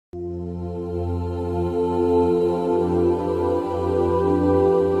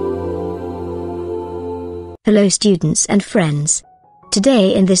Hello students and friends.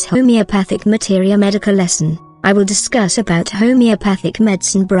 Today in this homeopathic materia medica lesson, I will discuss about homeopathic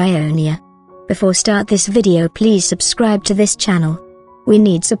medicine BRYONIA. Before start this video, please subscribe to this channel. We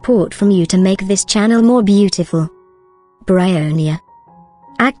need support from you to make this channel more beautiful. BRYONIA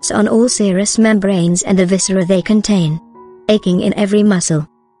acts on all serous membranes and the viscera they contain. Aching in every muscle.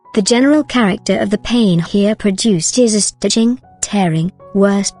 The general character of the pain here produced is a stitching, tearing,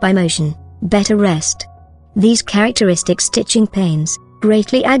 worst by motion, better rest. These characteristic stitching pains,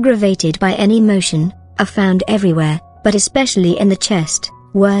 greatly aggravated by any motion, are found everywhere, but especially in the chest,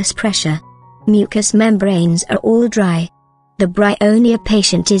 worse pressure. Mucous membranes are all dry. The BRYONIA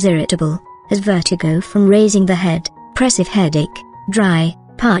patient is irritable, has vertigo from raising the head, oppressive headache, dry,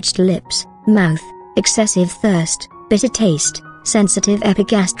 parched lips, mouth, excessive thirst, bitter taste, sensitive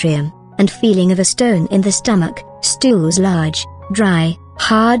epigastrium, and feeling of a stone in the stomach, stools large, dry,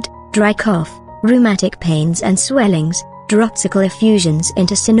 hard, dry cough, rheumatic pains and swellings, dropsical effusions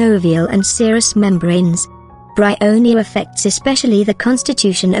into synovial and serous membranes. BRYONIA affects especially the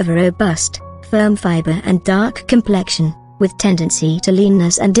constitution of a robust, firm fiber and dark complexion, with tendency to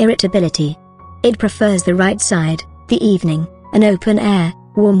leanness and irritability. It prefers the right side, the evening, and open air,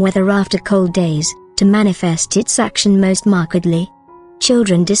 warm weather after cold days, to manifest its action most markedly.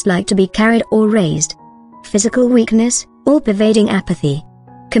 Children dislike to be carried or raised. Physical weakness, all-pervading apathy.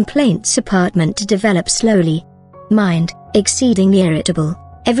 Complaints apartment to develop slowly. Mind, exceedingly irritable,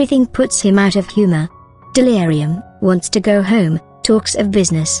 everything puts him out of humor. Delirium, wants to go home, talks of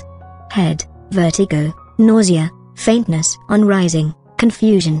business. Head, vertigo, nausea, faintness on rising,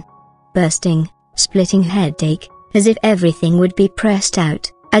 confusion. Bursting, splitting headache, as if everything would be pressed out,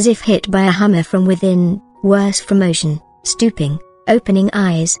 as if hit by a hammer from within, worse from motion, stooping, opening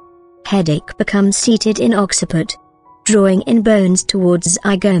eyes. Headache becomes seated in occiput. Drawing in bones towards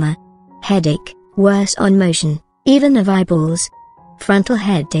zygoma. Headache, worse on motion, even of eyeballs. Frontal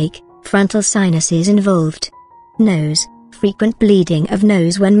headache, frontal sinuses involved. Nose, frequent bleeding of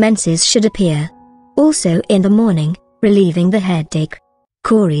nose when menses should appear. Also in the morning, relieving the headache.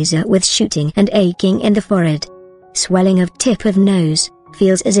 Coryza with shooting and aching in the forehead. Swelling of tip of nose,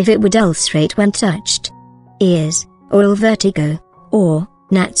 feels as if it would ulcerate when touched. Ears, oral vertigo, or,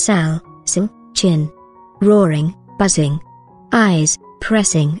 nasal, chin. Roaring, buzzing. Eyes,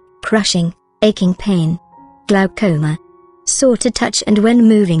 pressing, crushing, aching pain. Glaucoma. Sore to touch and when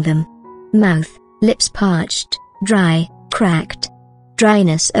moving them. Mouth, lips parched, dry, cracked.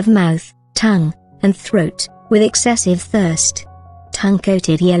 Dryness of mouth, tongue, and throat, with excessive thirst. Tongue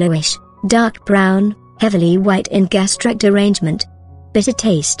coated yellowish, dark brown, heavily white in gastric derangement. Bitter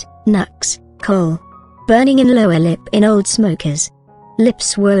taste, nux, coal. Burning in lower lip in old smokers. Lips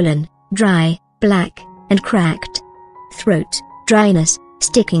swollen, dry, black, and cracked. Throat, dryness,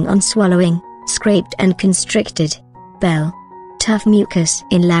 sticking on swallowing, scraped and constricted. Bell. Tough mucus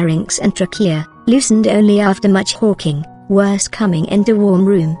in larynx and trachea, loosened only after much hawking, worse coming into warm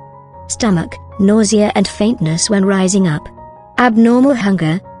room. Stomach, nausea and faintness when rising up. Abnormal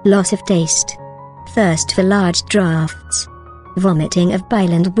hunger, loss of taste. Thirst for large draughts. Vomiting of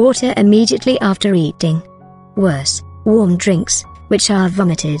bile and water immediately after eating. Worse, warm drinks, which are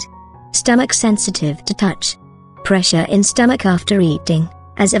vomited. Stomach sensitive to touch. Pressure in stomach after eating,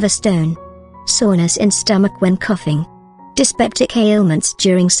 as of a stone. Soreness in stomach when coughing. Dyspeptic ailments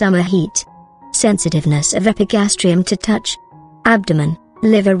during summer heat. Sensitiveness of epigastrium to touch. Abdomen,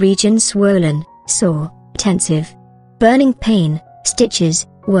 liver region swollen, sore, tensive. Burning pain, stitches,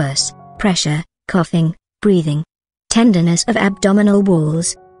 worse, pressure, coughing, breathing. Tenderness of abdominal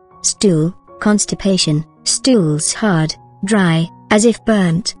walls. Stool, constipation, stools hard, dry, as if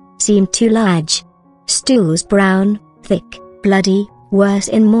burnt, seem too large. Stools brown, thick, bloody, worse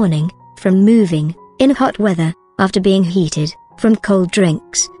in morning, from moving, in hot weather, after being heated, from cold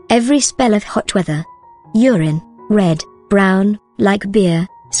drinks, every spell of hot weather. Urine, red, brown, like beer,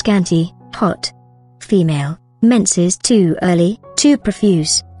 scanty, hot. Female, menses too early, too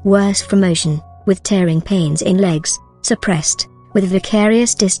profuse, worse from motion, with tearing pains in legs, suppressed, with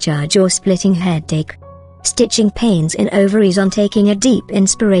vicarious discharge or splitting headache. Stitching pains in ovaries on taking a deep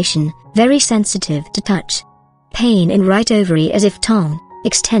inspiration, very sensitive to touch. Pain in right ovary as if torn,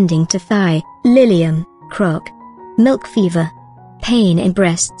 extending to thigh, lilium, crock. Milk fever. Pain in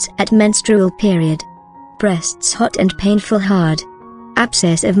breasts at menstrual period. Breasts hot and painful hard.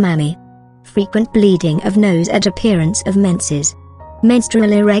 Abscess of mammy. Frequent bleeding of nose at appearance of menses.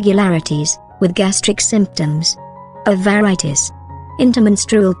 Menstrual irregularities, with gastric symptoms. Ovaritis.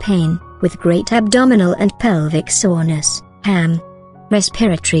 Intermenstrual pain, with great abdominal and pelvic soreness, ham.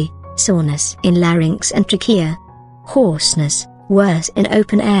 Respiratory, soreness in larynx and trachea. Hoarseness, worse in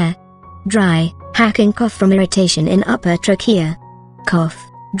open air. Dry, Hacking cough from irritation in upper trachea. Cough,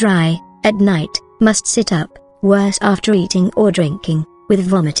 dry, at night, must sit up, worse after eating or drinking, with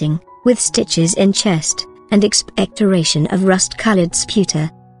vomiting, with stitches in chest, and expectoration of rust-colored sputa.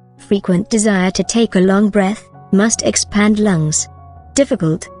 Frequent desire to take a long breath, must expand lungs.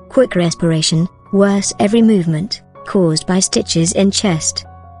 Difficult, quick respiration, worse every movement, caused by stitches in chest.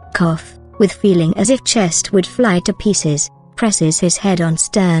 Cough, with feeling as if chest would fly to pieces, presses his head on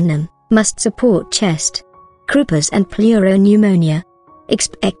sternum, must support chest. Croupers and pleuropneumonia.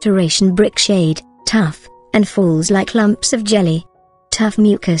 Expectoration brick shade, tough, and falls like lumps of jelly. Tough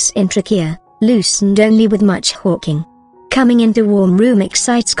mucus in trachea, loosened only with much hawking. Coming into warm room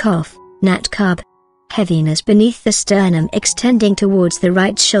excites cough, nat carb. Heaviness beneath the sternum extending towards the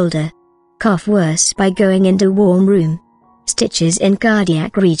right shoulder. Cough worse by going into warm room. Stitches in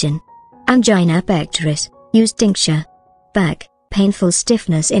cardiac region. Angina pectoris, use tincture. Back, painful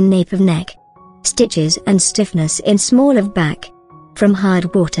stiffness in nape of neck. Stitches and stiffness in small of back. From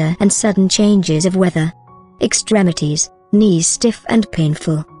hard water and sudden changes of weather. Extremities, knees stiff and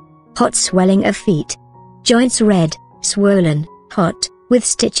painful. Hot swelling of feet. Joints red, swollen, hot, with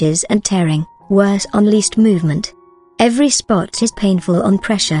stitches and tearing, worse on least movement. Every spot is painful on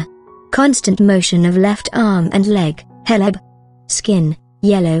pressure. Constant motion of left arm and leg, heleb. Skin,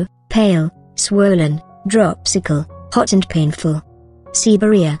 yellow, pale, swollen, dropsical, hot and painful.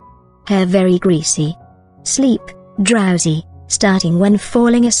 Seborrhea. Hair very greasy. Sleep, drowsy, starting when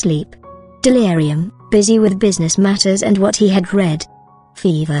falling asleep. Delirium, busy with business matters and what he had read.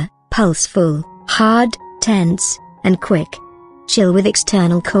 Fever, pulse full, hard, tense, and quick. Chill with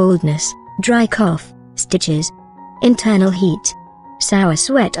external coldness, dry cough, stitches. Internal heat. Sour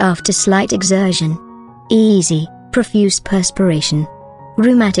sweat after slight exertion. Easy, profuse perspiration.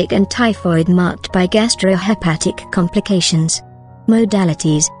 Rheumatic and typhoid marked by gastrohepatic complications.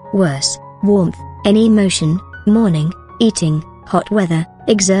 Modalities, worse, warmth, any motion, morning, eating, hot weather,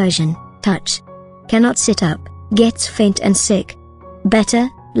 exertion, touch. Cannot sit up, gets faint and sick. Better,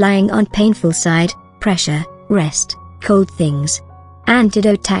 lying on painful side, pressure, rest, cold things.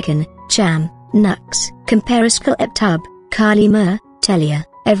 Antidote taken, cham, nux, compariscal eptub, kali myrrh, telia.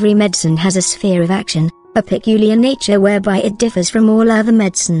 Every medicine has a sphere of action, a peculiar nature whereby it differs from all other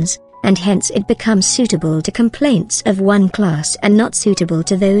medicines, and hence it becomes suitable to complaints of one class and not suitable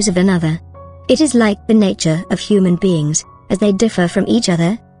to those of another. It is like the nature of human beings, as they differ from each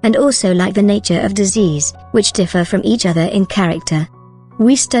other, and also like the nature of disease, which differ from each other in character.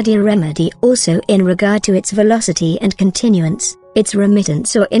 We study a remedy also in regard to its velocity and continuance, its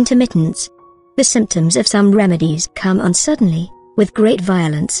remittance or intermittence. The symptoms of some remedies come on suddenly, with great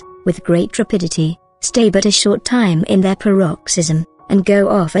violence, with great rapidity, stay but a short time in their paroxysm, and go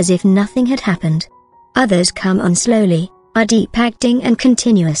off as if nothing had happened. Others come on slowly, are deep-acting and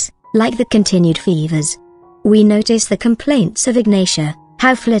continuous, like the continued fevers. We notice the complaints of Ignatia,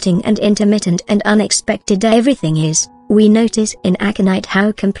 how flitting and intermittent and unexpected everything is. We notice in aconite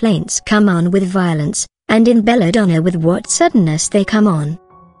how complaints come on with violence, and in belladonna with what suddenness they come on.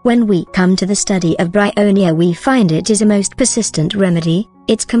 When we come to the study of bryonia we find it is a most persistent remedy.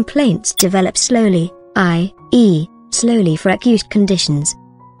 Its complaints develop slowly, i.e., slowly for acute conditions.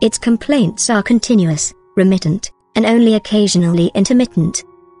 Its complaints are continuous, remittent, and only occasionally intermittent.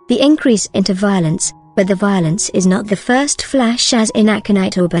 The increase into violence, but the violence is not the first flash as in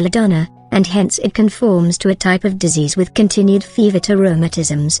aconite or belladonna, and hence it conforms to a type of disease with continued fever to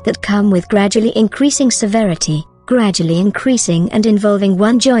rheumatisms that come with gradually increasing severity, gradually increasing and involving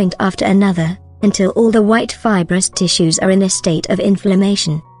one joint after another, until all the white fibrous tissues are in a state of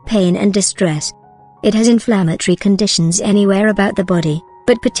inflammation, pain and distress. It has inflammatory conditions anywhere about the body,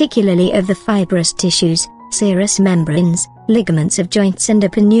 but particularly of the fibrous tissues, serous membranes, ligaments of joints and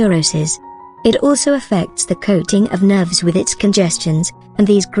aponeuroses. It also affects the coating of nerves with its congestions, and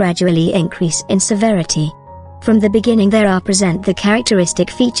these gradually increase in severity. From the beginning there are present the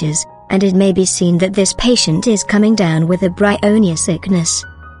characteristic features, and it may be seen that this patient is coming down with a bryonia sickness.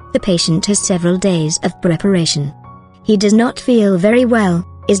 The patient has several days of preparation. He does not feel very well,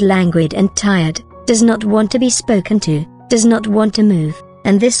 is languid and tired, does not want to be spoken to, does not want to move,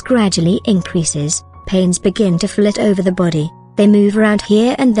 and this gradually increases. Pains begin to flit over the body, they move around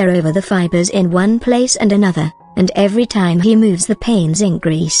here and there over the fibers in one place and another, and every time he moves the pains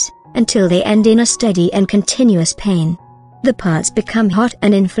increase, until they end in a steady and continuous pain. The parts become hot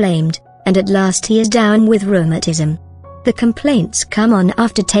and inflamed, and at last he is down with rheumatism. The complaints come on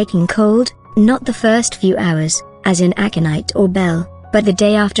after taking cold, not the first few hours, as in aconite or bell, but the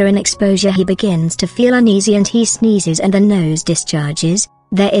day after an exposure he begins to feel uneasy and he sneezes and the nose discharges,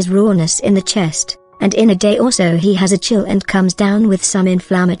 there is rawness in the chest, and in a day or so he has a chill and comes down with some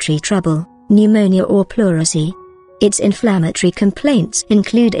inflammatory trouble, pneumonia or pleurisy. Its inflammatory complaints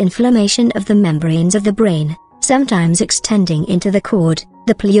include inflammation of the membranes of the brain, sometimes extending into the cord,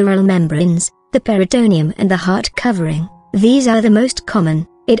 the pleural membranes, the peritoneum and the heart covering. These are the most common.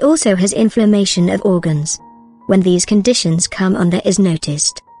 It also has inflammation of organs. When these conditions come on, there is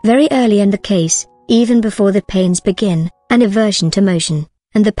noticed, very early in the case, even before the pains begin, an aversion to motion,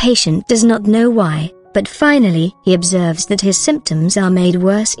 and the patient does not know why, but finally he observes that his symptoms are made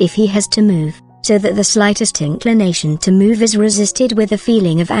worse if he has to move, so that the slightest inclination to move is resisted with a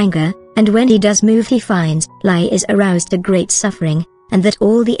feeling of anger, and when he does move he finds lie is aroused to great suffering, and that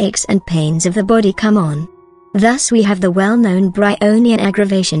all the aches and pains of the body come on. Thus we have the well-known BRYONIA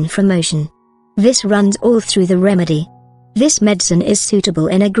aggravation from motion. This runs all through the remedy. This medicine is suitable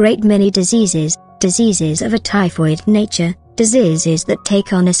in a great many diseases, diseases of a typhoid nature, diseases that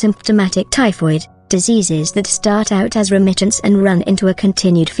take on a symptomatic typhoid, diseases that start out as remittance and run into a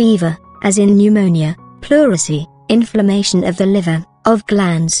continued fever, as in pneumonia, pleurisy, inflammation of the liver, of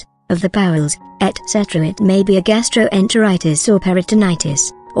glands, of the bowels, etc. It may be a gastroenteritis or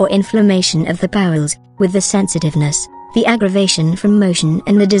peritonitis, or inflammation of the bowels, with the sensitiveness, the aggravation from motion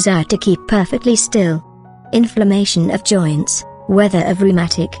and the desire to keep perfectly still. Inflammation of joints, whether of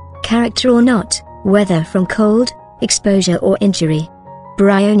rheumatic character or not, whether from cold, exposure or injury.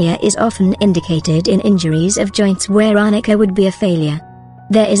 BRYONIA is often indicated in injuries of joints where arnica would be a failure.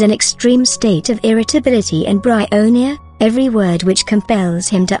 There is an extreme state of irritability in BRYONIA. Every word which compels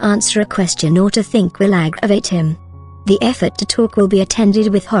him to answer a question or to think will aggravate him. The effort to talk will be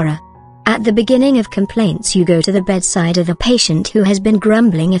attended with horror. At the beginning of complaints you go to the bedside of a patient who has been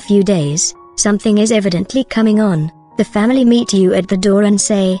grumbling a few days. Something is evidently coming on. The family meet you at the door and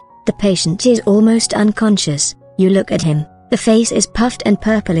say, "The patient is almost unconscious." You look at him, the face is puffed and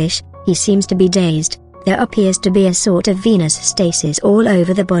purplish, he seems to be dazed, there appears to be a sort of venous stasis all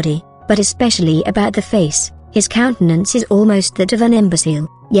over the body, but especially about the face. His countenance is almost that of an imbecile,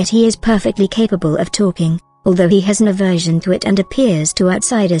 yet he is perfectly capable of talking, although he has an aversion to it and appears to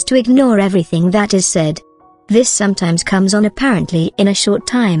outsiders to ignore everything that is said. This sometimes comes on apparently in a short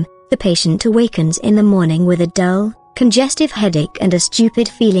time. The patient awakens in the morning with a dull, congestive headache and a stupid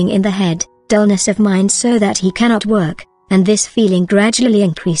feeling in the head, dullness of mind so that he cannot work, and this feeling gradually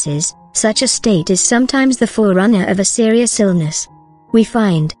increases. Such a state is sometimes the forerunner of a serious illness. We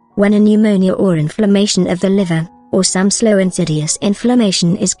find, when a pneumonia or inflammation of the liver, or some slow insidious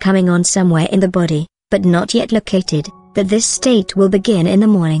inflammation is coming on somewhere in the body, but not yet located, that this state will begin in the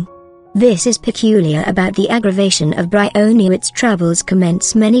morning. This is peculiar about the aggravation of BRYONIA. Its troubles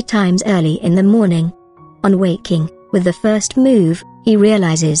commence many times early in the morning. On waking, with the first move, he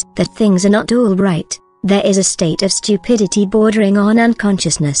realizes that things are not all right. There is a state of stupidity bordering on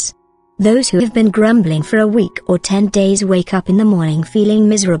unconsciousness. Those who have been grumbling for a week or 10 days wake up in the morning feeling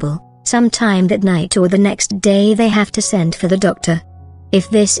miserable. Sometime that night or the next day they have to send for the doctor. If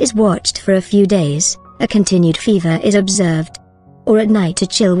this is watched for a few days, a continued fever is observed. Or at night a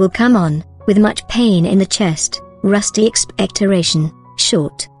chill will come on, with much pain in the chest, rusty expectoration,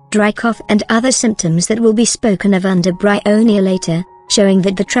 short, dry cough and other symptoms that will be spoken of under BRYONIA later, showing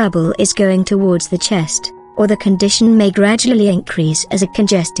that the trouble is going towards the chest, or the condition may gradually increase as a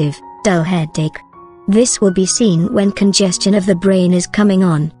congestive, dull headache. This will be seen when congestion of the brain is coming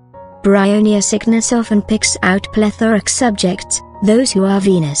on. BRYONIA sickness often picks out plethoric subjects, those who are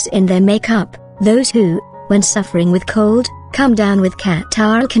venous in their makeup, those who, when suffering with cold, come down with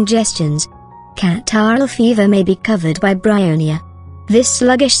catarrhal congestions. Catarrhal fever may be covered by BRYONIA. This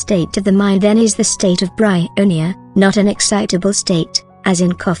sluggish state of the mind then is the state of BRYONIA, not an excitable state, as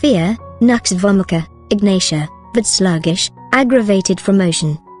in cough-ear, nux vomica, ignatia, but sluggish, aggravated from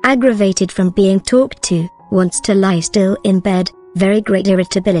motion, aggravated from being talked to, wants to lie still in bed, very great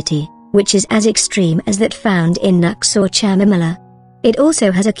irritability, which is as extreme as that found in nux or chamomilla. It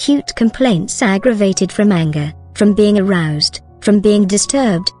also has acute complaints aggravated from anger, from being aroused, from being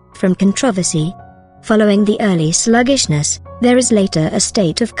disturbed, from controversy. Following the early sluggishness, there is later a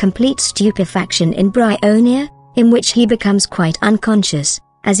state of complete stupefaction in BRYONIA, in which he becomes quite unconscious,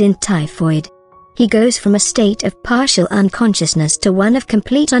 as in typhoid. He goes from a state of partial unconsciousness to one of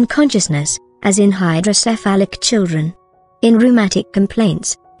complete unconsciousness, as in hydrocephalic children. In rheumatic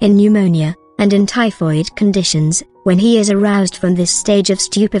complaints, in pneumonia, and in typhoid conditions, when he is aroused from this stage of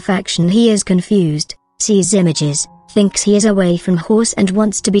stupefaction he is confused, sees images, thinks he is away from horse and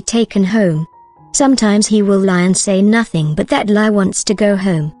wants to be taken home. Sometimes he will lie and say nothing but that lie wants to go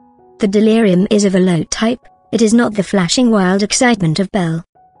home. The delirium is of a low type, it is not the flashing wild excitement of Bell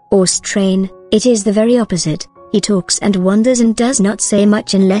or strain, it is the very opposite. He talks and wanders and does not say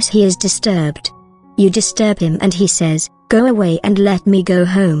much unless he is disturbed. You disturb him and he says, "Go away and let me go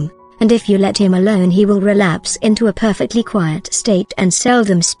home," and if you let him alone he will relapse into a perfectly quiet state and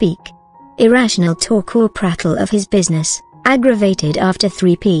seldom speak. Irrational talk or prattle of his business, aggravated after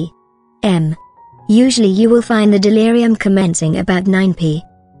 3 p.m. Usually you will find the delirium commencing about 9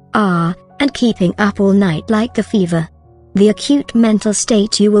 p.m. and keeping up all night like the fever. The acute mental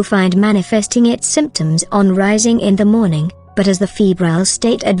state you will find manifesting its symptoms on rising in the morning, but as the febrile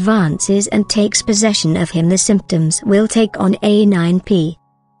state advances and takes possession of him the symptoms will take on a 9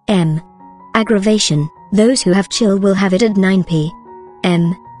 p.m. aggravation. Those who have chill will have it at 9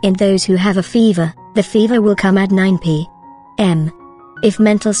 p.m. In those who have a fever, the fever will come at 9 p.m. If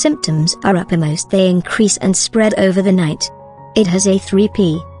mental symptoms are uppermost they increase and spread over the night. It has a 3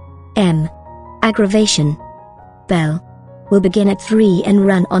 p.m. aggravation. Bell will begin at 3 and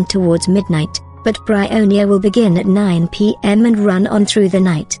run on towards midnight, but bryonia will begin at 9 p.m. and run on through the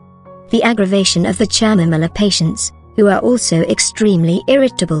night. The aggravation of the chamomile patients, who are also extremely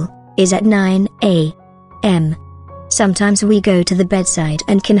irritable, is at 9 a.m. Sometimes we go to the bedside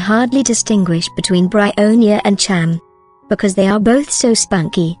and can hardly distinguish between bryonia and cham, because they are both so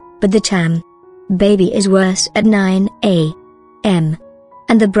spunky, but the cham baby is worse at 9 a.m.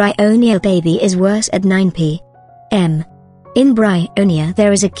 and the bryonia baby is worse at 9 p.m. In bryonia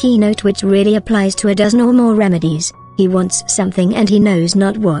there is a keynote which really applies to a dozen or more remedies. He wants something and he knows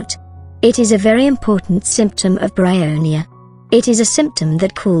not what. It is a very important symptom of bryonia. It is a symptom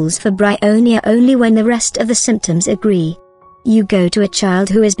that calls for bryonia only when the rest of the symptoms agree. You go to a child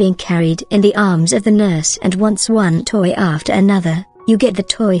who is being carried in the arms of the nurse and wants one toy after another. You get the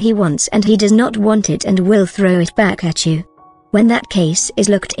toy he wants and he does not want it and will throw it back at you. When that case is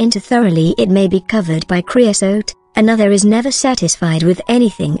looked into thoroughly it may be covered by creosote. Another is never satisfied with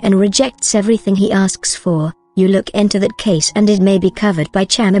anything and rejects everything he asks for. You look into that case and it may be covered by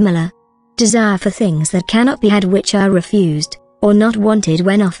chamomile. Desire for things that cannot be had which are refused, or not wanted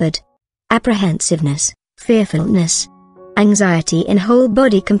when offered. Apprehensiveness, fearfulness, anxiety in whole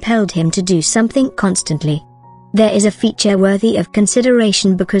body compelled him to do something constantly. There is a feature worthy of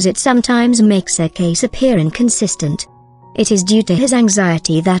consideration because it sometimes makes a case appear inconsistent. It is due to his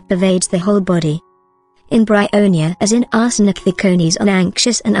anxiety that pervades the whole body. In bryonia as in arsenic the cone is an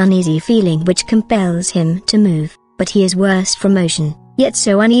anxious and uneasy feeling which compels him to move, but he is worse from motion, yet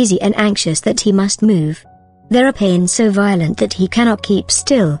so uneasy and anxious that he must move. There are pains so violent that he cannot keep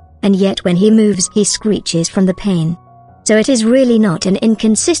still, and yet when he moves he screeches from the pain. So it is really not an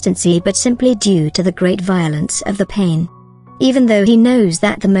inconsistency but simply due to the great violence of the pain. Even though he knows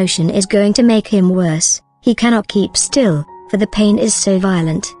that the motion is going to make him worse, he cannot keep still, for the pain is so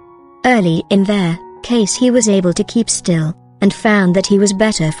violent. Early in their case he was able to keep still, and found that he was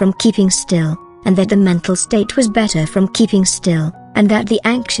better from keeping still, and that the mental state was better from keeping still, and that the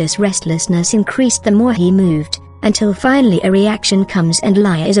anxious restlessness increased the more he moved, until finally a reaction comes and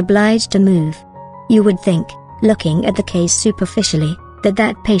lie is obliged to move. You would think, looking at the case superficially, that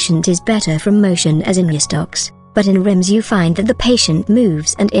that patient is better from motion as in Yestox, but in RIMS you find that the patient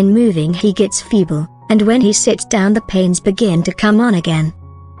moves and in moving he gets feeble, and when he sits down the pains begin to come on again.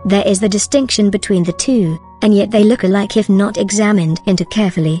 There is the distinction between the two, and yet they look alike if not examined into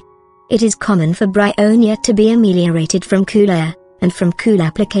carefully. It is common for bryonia to be ameliorated from cool air, and from cool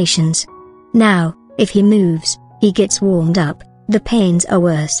applications. Now, if he moves, he gets warmed up, the pains are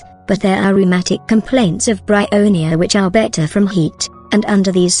worse, but there are rheumatic complaints of bryonia which are better from heat, and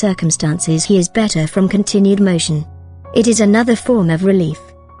under these circumstances he is better from continued motion. It is another form of relief,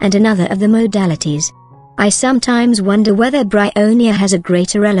 and another of the modalities. I sometimes wonder whether bryonia has a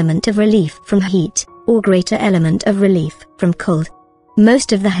greater element of relief from heat, or greater element of relief from cold.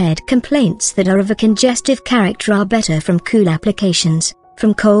 Most of the head complaints that are of a congestive character are better from cool applications,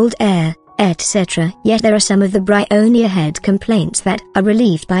 from cold air, etc. Yet there are some of the bryonia head complaints that are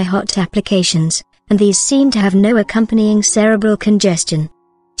relieved by hot applications, and these seem to have no accompanying cerebral congestion.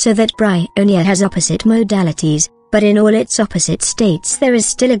 So that bryonia has opposite modalities, but in all its opposite states there is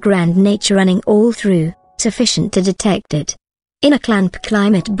still a grand nature running all through, sufficient to detect it. In a clamp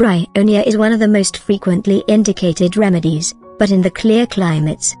climate bryonia is one of the most frequently indicated remedies, but in the clear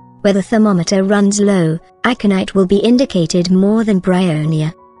climates, where the thermometer runs low, aconite will be indicated more than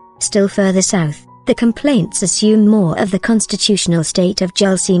bryonia. Still further south, the complaints assume more of the constitutional state of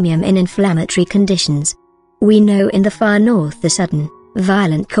gelsemium in inflammatory conditions. We know in the far north the sudden,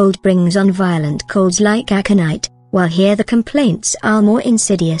 violent cold brings on violent colds like aconite, while here the complaints are more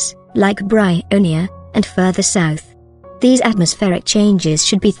insidious, like bryonia, and further south. These atmospheric changes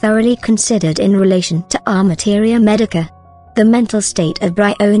should be thoroughly considered in relation to our Materia Medica. The mental state of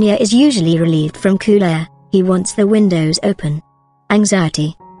bryonia is usually relieved from cool air, he wants the windows open.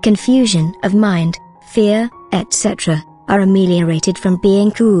 Anxiety, confusion of mind, fear, etc., are ameliorated from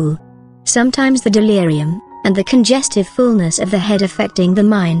being cool, Sometimes the delirium, and the congestive fullness of the head affecting the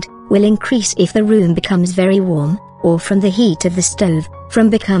mind, will increase if the room becomes very warm, or from the heat of the stove, from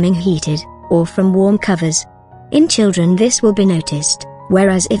becoming heated, or from warm covers. In children this will be noticed,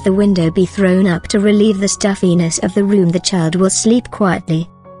 whereas if the window be thrown up to relieve the stuffiness of the room, the child will sleep quietly.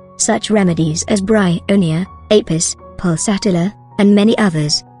 Such remedies as BRYONIA, apis, pulsatilla, and many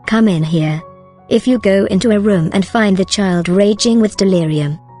others, come in here. If you go into a room and find the child raging with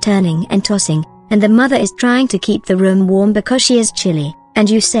delirium, turning and tossing, and the mother is trying to keep the room warm because she is chilly, and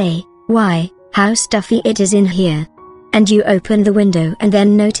you say, "Why, how stuffy it is in here," and you open the window and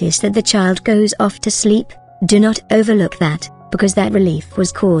then notice that the child goes off to sleep, do not overlook that, because that relief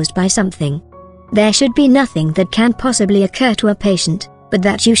was caused by something. There should be nothing that can possibly occur to a patient, but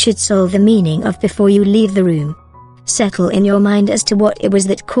that you should solve the meaning of before you leave the room. Settle in your mind as to what it was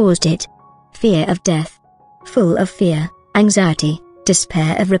that caused it. Fear of death. Full of fear, anxiety,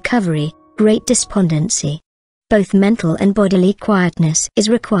 despair of recovery, great despondency. Both mental and bodily quietness is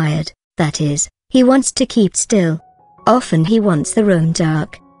required, that is, he wants to keep still. Often he wants the room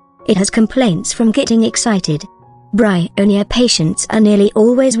dark. It has complaints from getting excited. BRYONIA patients are nearly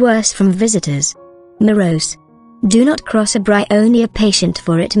always worse from visitors. Morose. Do not cross a BRYONIA patient,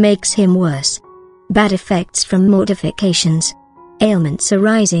 for it makes him worse. Bad effects from mortifications. Ailments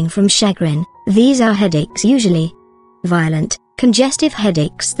arising from chagrin, these are headaches usually. Violent, congestive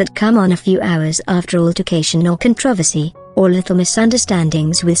headaches that come on a few hours after altercation or controversy, or little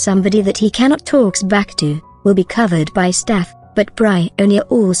misunderstandings with somebody that he cannot talk back to, will be covered by staph, but BRYONIA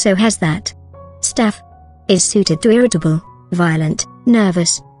also has that. Staph is suited to irritable, violent,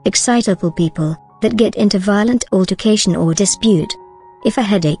 nervous, excitable people that get into violent altercation or dispute. If a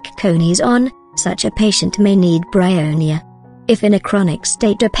headache cone is on, such a patient may need BRYONIA. If in a chronic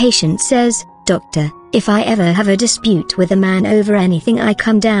state a patient says, "Doctor, if I ever have a dispute with a man over anything, I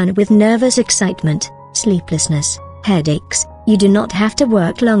come down with nervous excitement, sleeplessness, headaches," you do not have to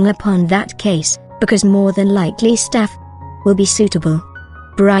work long upon that case, because more than likely staph will be suitable.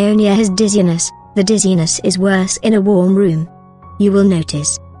 BRYONIA has dizziness. The dizziness is worse in a warm room. You will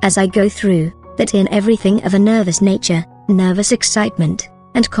notice, as I go through, that in everything of a nervous nature, nervous excitement,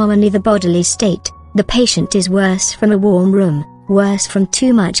 and commonly the bodily state, the patient is worse from a warm room, worse from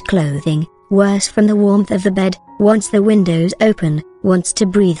too much clothing, worse from the warmth of the bed, wants the windows open, wants to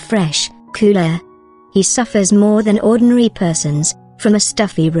breathe fresh, cool air. He suffers more than ordinary persons, from a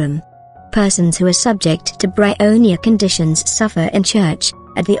stuffy room. Persons who are subject to BRYONIA conditions suffer in church,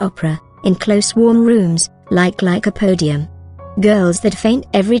 at the opera, in close warm rooms, like lycopodium. Girls that faint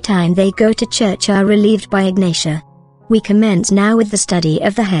every time they go to church are relieved by Ignatia. We commence now with the study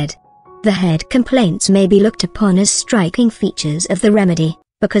of the head. The head complaints may be looked upon as striking features of the remedy,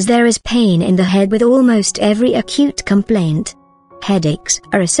 because there is pain in the head with almost every acute complaint. Headaches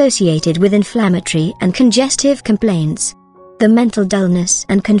are associated with inflammatory and congestive complaints. The mental dullness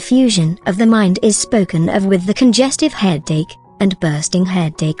and confusion of the mind is spoken of with the congestive headache, and bursting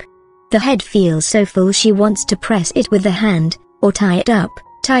headache. The head feels so full she wants to press it with the hand, or tie it up.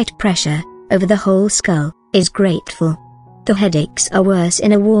 Tight pressure, over the whole skull, is grateful. The headaches are worse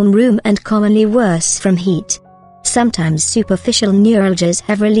in a warm room and commonly worse from heat. Sometimes superficial neuralgias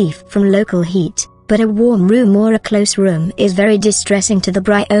have relief from local heat, but a warm room or a close room is very distressing to the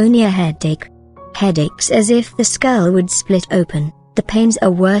BRYONIA headache. Headaches as if the skull would split open. The pains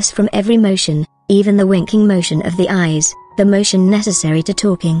are worse from every motion, even the winking motion of the eyes, the motion necessary to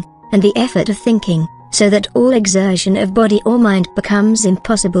talking, and the effort of thinking, so that all exertion of body or mind becomes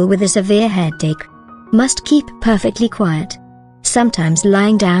impossible with a severe headache. Must keep perfectly quiet. Sometimes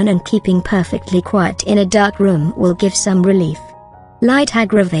lying down and keeping perfectly quiet in a dark room will give some relief. Light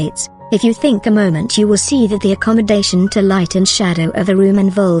aggravates. If you think a moment, you will see that the accommodation to light and shadow of a room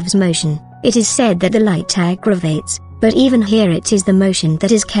involves motion. It is said that the light aggravates, but even here it is the motion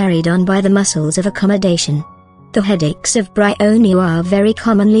that is carried on by the muscles of accommodation. The headaches of BRYONIA are very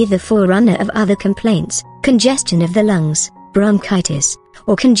commonly the forerunner of other complaints, congestion of the lungs, bronchitis,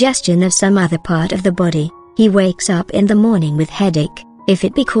 or congestion of some other part of the body. He wakes up in the morning with headache. If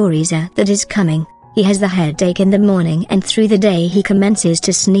it be coryza that is coming, he has the headache in the morning and through the day he commences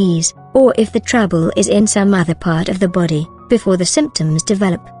to sneeze, or if the trouble is in some other part of the body, before the symptoms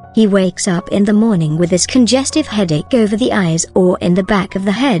develop, he wakes up in the morning with this congestive headache over the eyes or in the back of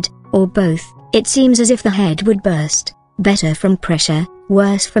the head, or both. It seems as if the head would burst, better from pressure,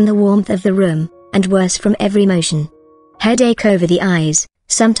 worse from the warmth of the room, and worse from every motion. Headache over the eyes,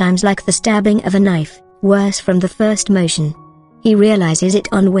 sometimes like the stabbing of a knife, worse from the first motion. He realizes it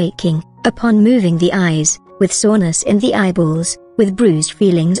on waking, upon moving the eyes, with soreness in the eyeballs, with bruised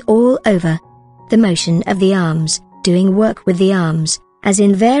feelings all over. The motion of the arms, doing work with the arms, as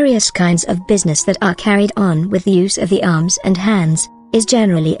in various kinds of business that are carried on with the use of the arms and hands, is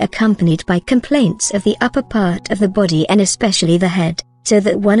generally accompanied by complaints of the upper part of the body and especially the head, so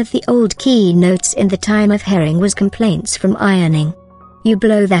that one of the old keynotes in the time of Herring was complaints from ironing. You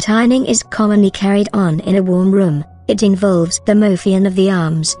blow that ironing is commonly carried on in a warm room, it involves the motion of the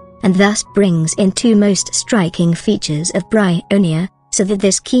arms, and thus brings in two most striking features of bryonia, so that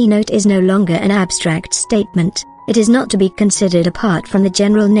this keynote is no longer an abstract statement. It is not to be considered apart from the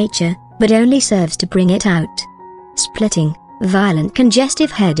general nature, but only serves to bring it out. Splitting, violent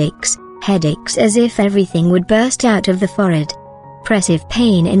congestive headaches as if everything would burst out of the forehead. Pressive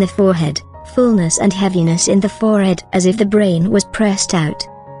pain in the forehead, fullness and heaviness in the forehead as if the brain was pressed out.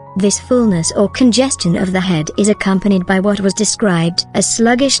 This fullness or congestion of the head is accompanied by what was described as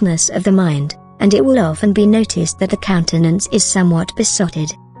sluggishness of the mind, and it will often be noticed that the countenance is somewhat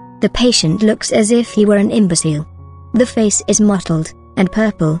besotted. The patient looks as if he were an imbecile. The face is mottled and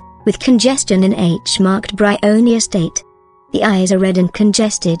purple, with congestion in H-marked bryonia state. The eyes are red and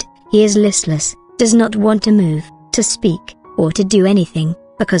congested, he is listless, does not want to move, to speak, or to do anything,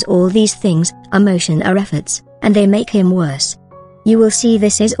 because all these things are motion or efforts, and they make him worse. You will see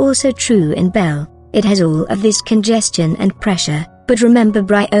this is also true in Bell. It has all of this congestion and pressure, but remember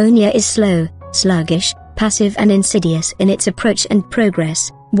bryonia is slow, sluggish, passive and insidious in its approach and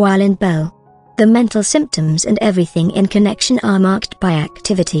progress, while in Bell, the mental symptoms and everything in connection are marked by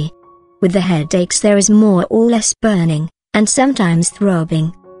activity. With the headaches there is more or less burning, and sometimes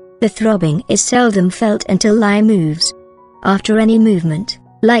throbbing. The throbbing is seldom felt until eye moves. After any movement,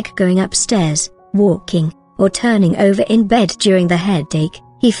 like going upstairs, walking, or turning over in bed during the headache,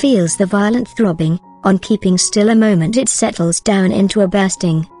 he feels the violent throbbing. On keeping still a moment it settles down into a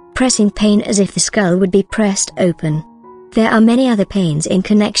bursting, pressing pain as if the skull would be pressed open. There are many other pains in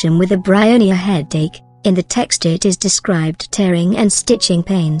connection with a bryonia headache. In the text it is described tearing and stitching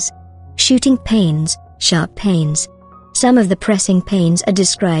pains, shooting pains, sharp pains. Some of the pressing pains are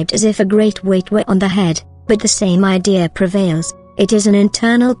described as if a great weight were on the head, but the same idea prevails. It is an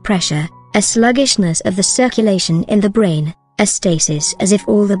internal pressure, a sluggishness of the circulation in the brain, a stasis as if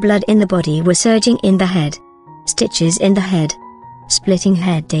all the blood in the body were surging in the head. Stitches in the head. Splitting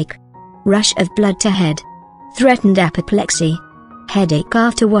headache. Rush of blood to head. Threatened apoplexy. Headache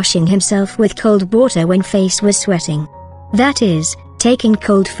after washing himself with cold water when face was sweating. That is, taking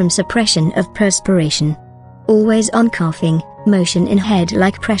cold from suppression of perspiration. Always on coughing, motion in head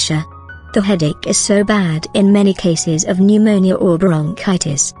like pressure. The headache is so bad in many cases of pneumonia or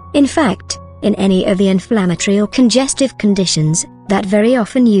bronchitis, in fact, in any of the inflammatory or congestive conditions, that very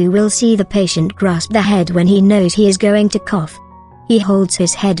often you will see the patient grasp the head when he knows he is going to cough. He holds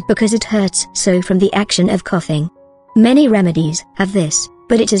his head because it hurts so from the action of coughing. Many remedies have this,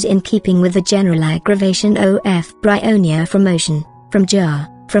 but it is in keeping with the general aggravation of bryonia from motion, from jar,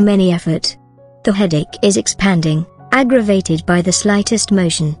 from any effort. The headache is expanding, aggravated by the slightest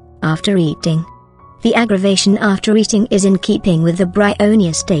motion, after eating. The aggravation after eating is in keeping with the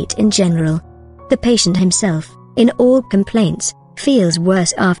bryonia state in general. The patient himself, in all complaints, feels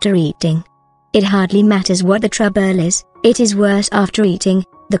worse after eating. It hardly matters what the trouble is, it is worse after eating,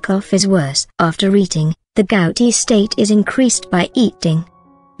 the cough is worse after eating, the gouty state is increased by eating.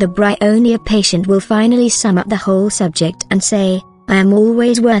 The bryonia patient will finally sum up the whole subject and say, I am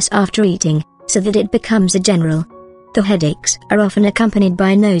always worse after eating, so that it becomes a general. The headaches are often accompanied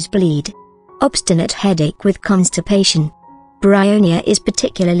by nosebleed. Obstinate headache with constipation. Bryonia is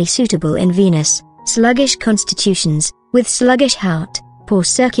particularly suitable in venous, sluggish constitutions, with sluggish heart, poor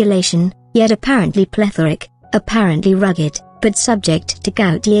circulation, yet apparently plethoric, apparently rugged, but subject to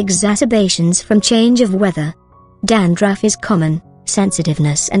gouty exacerbations from change of weather. Dandruff is common,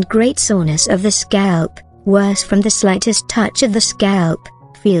 sensitiveness and great soreness of the scalp, worse from the slightest touch of the scalp,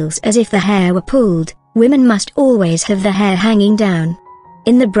 feels as if the hair were pulled. Women must always have the hair hanging down.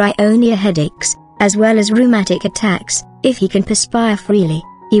 In the bryonia headaches, as well as rheumatic attacks, if he can perspire freely,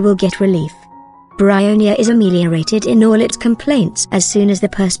 he will get relief. Bryonia is ameliorated in all its complaints as soon as the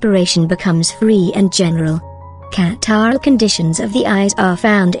perspiration becomes free and general. Catarrhal conditions of the eyes are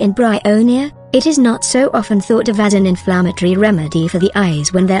found in bryonia. It is not so often thought of as an inflammatory remedy for the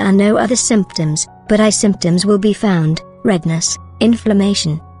eyes when there are no other symptoms, but eye symptoms will be found: redness,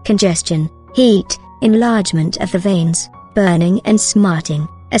 inflammation, congestion, heat, enlargement of the veins, burning and smarting,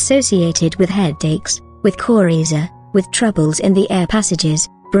 associated with headaches, with coryza, with troubles in the air passages,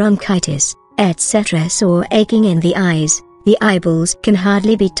 bronchitis, etc. Sore aching in the eyes. The eyeballs can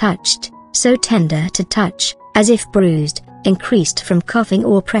hardly be touched, so tender to touch, as if bruised, increased from coughing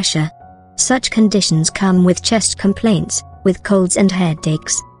or pressure. Such conditions come with chest complaints, with colds and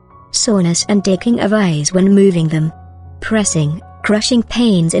headaches. Soreness and aching of eyes when moving them. Pressing, crushing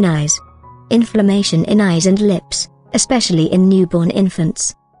pains in eyes, inflammation in eyes and lips, especially in newborn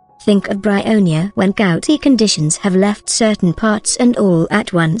infants. Think of bryonia when gouty conditions have left certain parts and all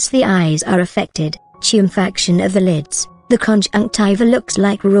at once the eyes are affected. Tumefaction of the lids, the conjunctiva looks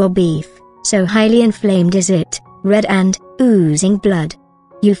like raw beef, so highly inflamed is it, red and oozing blood.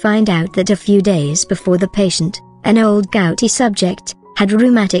 You find out that a few days before the patient, an old gouty subject, had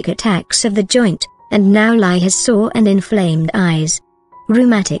rheumatic attacks of the joint, and now has sore and inflamed eyes.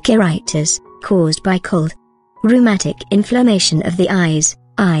 Rheumatic iritis, caused by cold. Rheumatic inflammation of the eyes,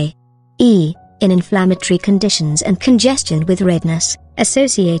 i.e., in inflammatory conditions and congestion with redness,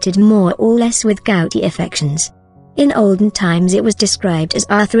 associated more or less with gouty affections. In olden times it was described as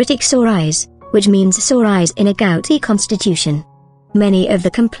arthritic sore eyes, which means sore eyes in a gouty constitution. Many of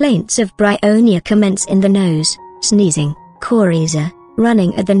the complaints of bryonia commence in the nose, sneezing, coryza,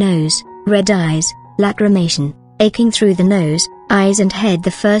 running at the nose, red eyes, lacrimation, aching through the nose, eyes and head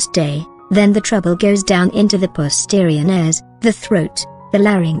the first day, then the trouble goes down into the posterior nares, the throat, the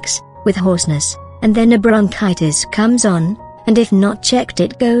larynx, with hoarseness, and then a bronchitis comes on, and if not checked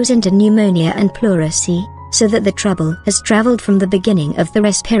it goes into pneumonia and pleurisy, so that the trouble has traveled from the beginning of the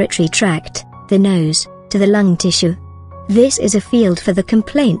respiratory tract, the nose, to the lung tissue. This is a field for the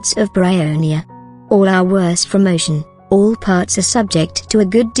complaints of bryonia. All are worse from motion, all parts are subject to a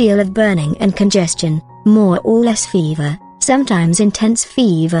good deal of burning and congestion, more or less fever, sometimes intense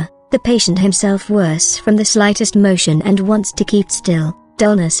fever, the patient himself worse from the slightest motion and wants to keep still,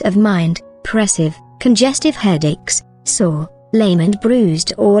 dullness of mind, oppressive, congestive headaches, sore, lame and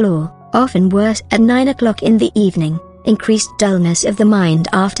bruised all or, often worse at 9 o'clock in the evening, increased dullness of the mind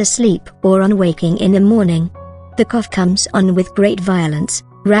after sleep or on waking in the morning. The cough comes on with great violence,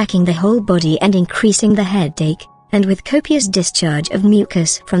 racking the whole body and increasing the headache, and with copious discharge of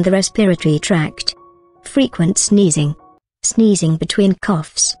mucus from the respiratory tract. Frequent sneezing. Sneezing between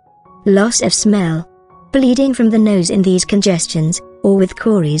coughs. Loss of smell. Bleeding from the nose in these congestions, or with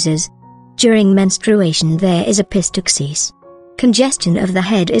coryzas. During menstruation there is epistaxis. Congestion of the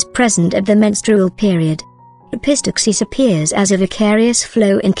head is present at the menstrual period. Epistaxis appears as a vicarious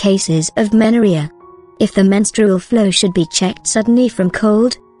flow in cases of menorrhea. If the menstrual flow should be checked suddenly from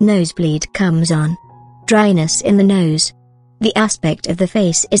cold, nosebleed comes on. Dryness in the nose. The aspect of the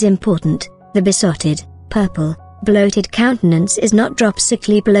face is important. The besotted, purple, bloated countenance is not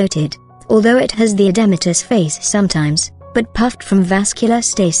dropsically bloated, although it has the edematous face sometimes, but puffed from vascular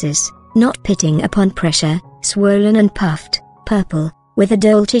stasis, not pitting upon pressure, swollen and puffed, purple, with a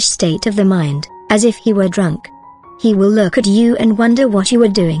doltish state of the mind, as if he were drunk. He will look at you and wonder what you were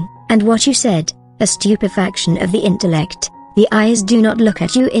doing, and what you said, a stupefaction of the intellect. The eyes do not look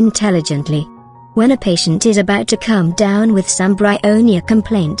at you intelligently. When a patient is about to come down with some bryonia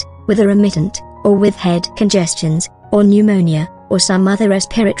complaint, with a remittent, or with head congestions, or pneumonia, or some other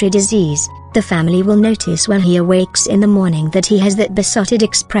respiratory disease, the family will notice when he awakes in the morning that he has that besotted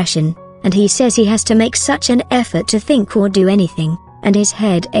expression, and he says he has to make such an effort to think or do anything, and his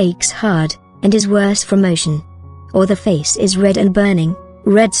head aches hard, and is worse from motion. Or the face is red and burning,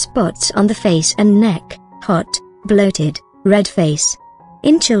 red spots on the face and neck, hot, bloated, red face.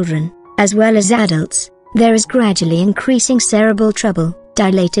 In children, as well as adults, there is gradually increasing cerebral trouble,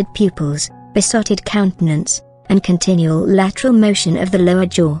 dilated pupils, besotted countenance, and continual lateral motion of the lower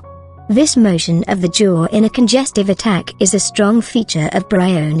jaw. This motion of the jaw in a congestive attack is a strong feature of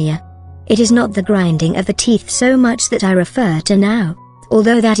bryonia. It is not the grinding of the teeth so much that I refer to now,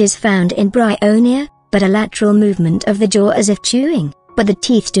 although that is found in bryonia, but a lateral movement of the jaw as if chewing, but the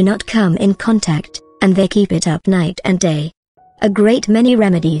teeth do not come in contact, and they keep it up night and day. A great many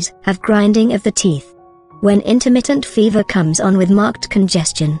remedies have grinding of the teeth. When intermittent fever comes on with marked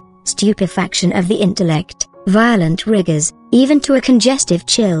congestion, stupefaction of the intellect, violent rigors, even to a congestive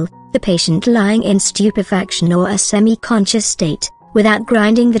chill, the patient lying in stupefaction or a semi-conscious state, without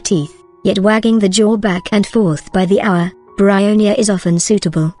grinding the teeth, yet wagging the jaw back and forth by the hour, bryonia is often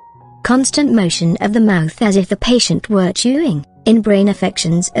suitable. Constant motion of the mouth as if the patient were chewing. In brain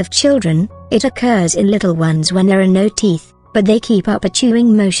affections of children, it occurs in little ones when there are no teeth, but they keep up a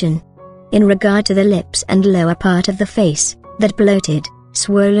chewing motion. In regard to the lips and lower part of the face, that bloated,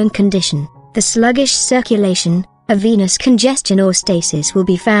 swollen condition, the sluggish circulation, a venous congestion or stasis will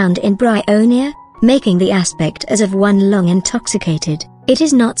be found in bryonia, making the aspect as of one long intoxicated. It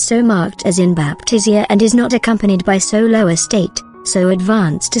is not so marked as in baptisia and is not accompanied by so low a state, so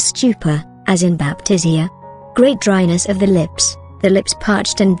advanced a stupor, as in baptisia. Great dryness of the lips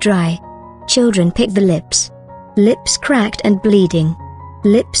parched and dry. Children pick the lips. Lips cracked and bleeding.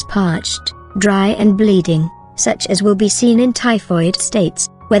 Lips parched, dry and bleeding, such as will be seen in typhoid states,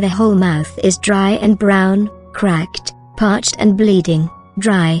 where the whole mouth is dry and brown, cracked, parched and bleeding,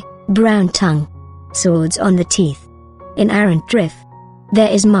 dry, brown tongue, sores on the teeth, inerrant drift. There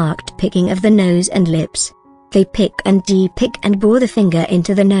is marked picking of the nose and lips. They pick and de-pick and bore the finger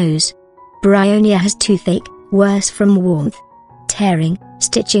into the nose. Bryonia has toothache, worse from warmth. Tearing,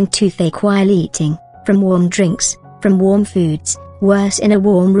 stitching toothache while eating, from warm drinks, from warm foods, worse in a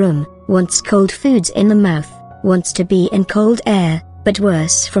warm room, wants cold foods in the mouth, wants to be in cold air, but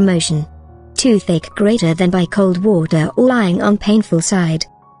worse from motion. Toothache greater than by cold water or lying on painful side.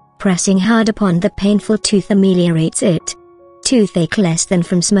 Pressing hard upon the painful tooth ameliorates it. Toothache less than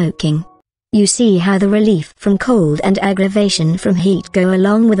from smoking. You see how the relief from cold and aggravation from heat go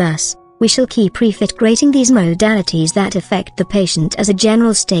along with us. We shall keep refitgrating these modalities that affect the patient as a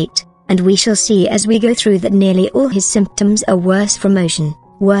general state, and we shall see as we go through that nearly all his symptoms are worse from motion,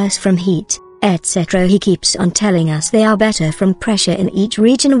 worse from heat, etc. He keeps on telling us they are better from pressure in each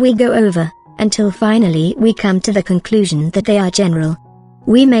region we go over, until finally we come to the conclusion that they are general.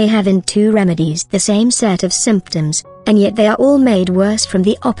 We may have in 2 remedies the same set of symptoms, and yet they are all made worse from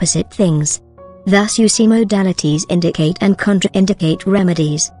the opposite things. Thus you see modalities indicate and contraindicate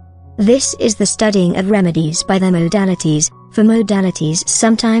remedies. This is the studying of remedies by their modalities, for modalities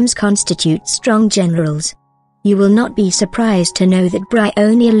sometimes constitute strong generals. You will not be surprised to know that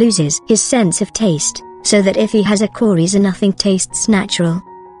Bryonia loses his sense of taste, so that if he has a caries nothing tastes natural.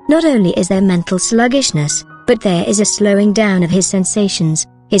 Not only is there mental sluggishness, but there is a slowing down of his sensations,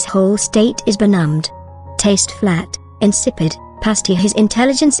 his whole state is benumbed. Taste flat, insipid, pasty. His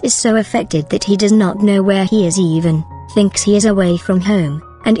intelligence is so affected that he does not know where he is, even thinks he is away from home,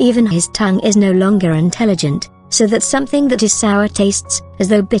 and even his tongue is no longer intelligent, so that something that is sour tastes as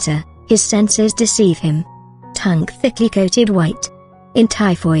though bitter. His senses deceive him. Tongue thickly coated white. In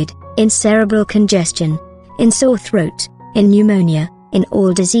typhoid, in cerebral congestion, in sore throat, in pneumonia, in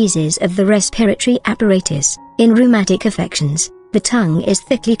all diseases of the respiratory apparatus, in rheumatic affections, the tongue is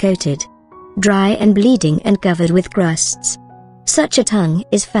thickly coated, dry and bleeding and covered with crusts. Such a tongue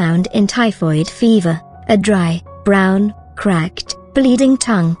is found in typhoid fever, a dry, brown, cracked, bleeding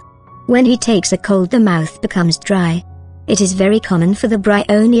tongue. When he takes a cold the mouth becomes dry. It is very common for the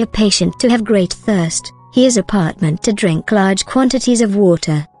Bryonia patient to have great thirst. He is apartment to drink large quantities of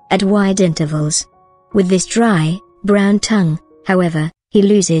water, at wide intervals. With this dry, brown tongue, however, he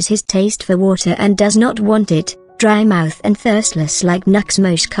loses his taste for water and does not want it, dry mouth and thirstless like Nux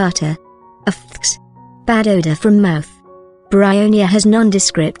moschata. Aphths. Bad odor from mouth. Bryonia has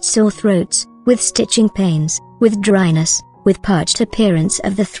nondescript sore throats, with stitching pains, with dryness, with parched appearance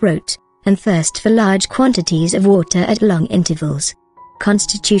of the throat, and thirst for large quantities of water at long intervals.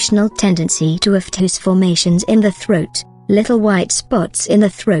 Constitutional tendency to aphthous formations in the throat, little white spots in the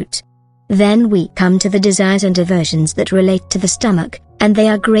throat. Then we come to the desires and aversions that relate to the stomach, and they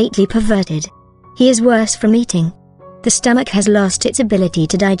are greatly perverted. He is worse from eating. The stomach has lost its ability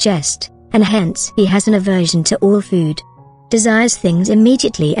to digest, and hence he has an aversion to all food. Desires things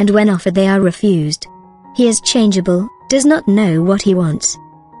immediately, and when offered they are refused. He is changeable, does not know what he wants.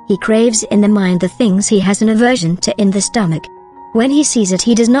 He craves in the mind the things he has an aversion to in the stomach. When he sees it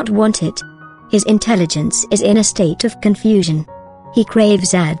he does not want it. His intelligence is in a state of confusion. He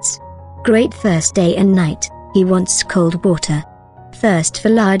craves adds. Great thirst day and night, he wants cold water. Thirst for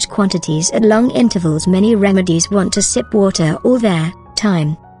large quantities at long intervals. Many remedies want to sip water all their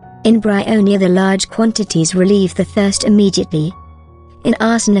time. In Bryonia the large quantities relieve the thirst immediately. In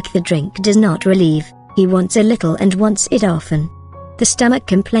arsenic the drink does not relieve, he wants a little and wants it often. The stomach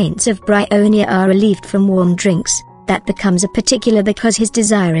complaints of Bryonia are relieved from warm drinks. That becomes a particular because his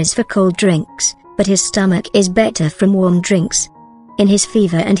desire is for cold drinks, but his stomach is better from warm drinks. In his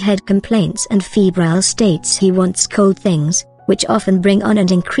fever and head complaints and febrile states he wants cold things, which often bring on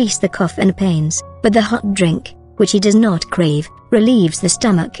and increase the cough and pains, but the hot drink, which he does not crave, relieves the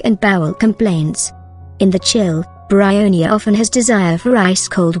stomach and bowel complaints. In the chill, Bryonia often has desire for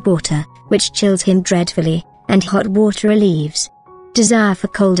ice-cold water, which chills him dreadfully, and hot water relieves. Desire for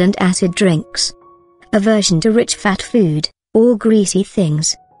cold and acid drinks. Aversion to rich fat food, all greasy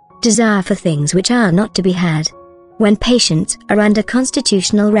things. Desire for things which are not to be had. When patients are under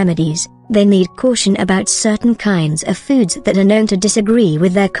constitutional remedies, they need caution about certain kinds of foods that are known to disagree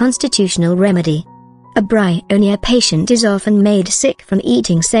with their constitutional remedy. A Bryonia patient is often made sick from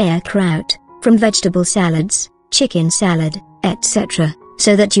eating sauerkraut, from vegetable salads, chicken salad, etc.,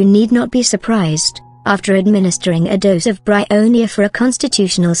 so that you need not be surprised, after administering a dose of Bryonia for a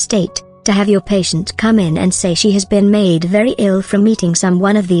constitutional state, to have your patient come in and say she has been made very ill from eating some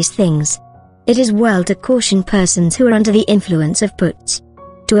one of these things. It is well to caution persons who are under the influence of puts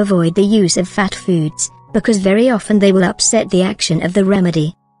to avoid the use of fat foods, because very often they will upset the action of the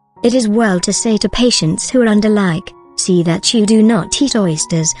remedy. It is well to say to patients who are under like See that you do not eat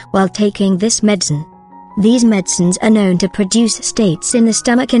oysters while taking this medicine. These medicines are known to produce states in the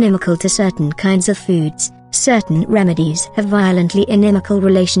stomach inimical to certain kinds of foods. Certain remedies have violently inimical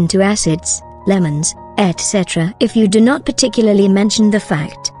relation to acids, lemons, etc. If you do not particularly mention the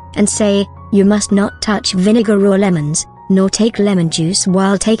fact, and say, you must not touch vinegar or lemons, nor take lemon juice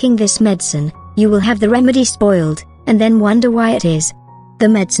while taking this medicine, you will have the remedy spoiled, and then wonder why it is. The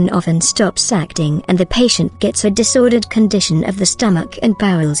medicine often stops acting and the patient gets a disordered condition of the stomach and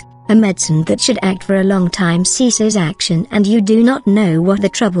bowels. A medicine that should act for a long time ceases action and you do not know what the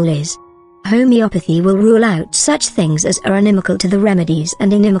trouble is. Homeopathy will rule out such things as are inimical to the remedies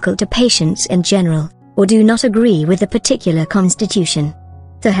and inimical to patients in general, or do not agree with the particular constitution.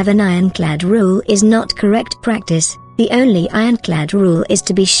 To have an ironclad rule is not correct practice. The only ironclad rule is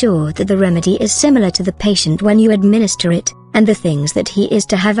to be sure that the remedy is similar to the patient when you administer it, and the things that he is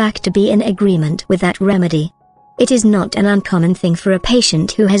to have act to be in agreement with that remedy. It is not an uncommon thing for a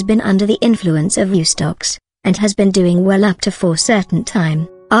patient who has been under the influence of eustox, and has been doing well up to for certain time,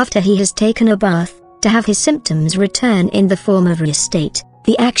 after he has taken a bath, to have his symptoms return in the form of rest state.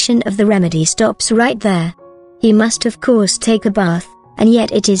 The action of the remedy stops right there. He must of course take a bath, and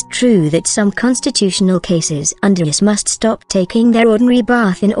yet it is true that some constitutional cases under use must stop taking their ordinary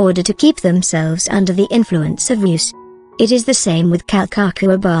bath in order to keep themselves under the influence of use. It is the same with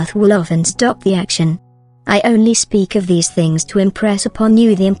calcaku. A bath will often stop the action. I only speak of these things to impress upon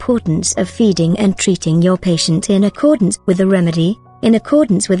you the importance of feeding and treating your patient in accordance with the remedy, in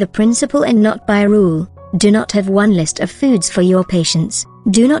accordance with a principle and not by rule. Do not have one list of foods for your patients,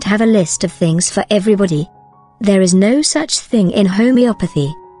 do not have a list of things for everybody. There is no such thing in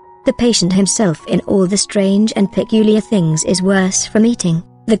homeopathy. The patient himself in all the strange and peculiar things is worse from eating,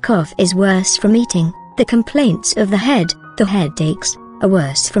 the cough is worse from eating, the complaints of the head, the headaches, are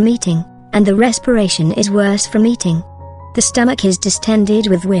worse from eating, and the respiration is worse from eating. The stomach is distended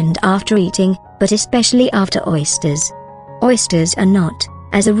with wind after eating, but especially after oysters. Oysters are not,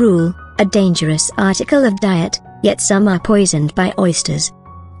 as a rule, a dangerous article of diet, yet some are poisoned by oysters.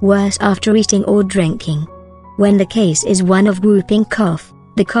 Worse after eating or drinking. When the case is one of whooping cough,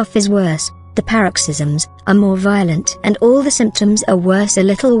 the cough is worse, the paroxysms are more violent and all the symptoms are worse a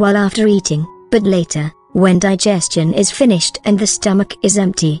little while after eating, but later, when digestion is finished and the stomach is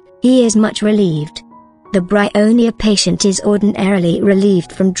empty, he is much relieved. The BRYONIA patient is ordinarily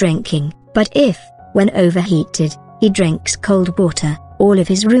relieved from drinking, but if, when overheated, he drinks cold water, all of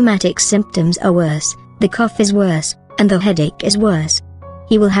his rheumatic symptoms are worse, the cough is worse, and the headache is worse.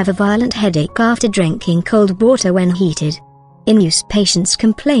 He will have a violent headache after drinking cold water when heated. In use patients'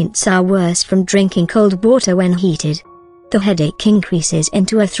 complaints are worse from drinking cold water when heated. The headache increases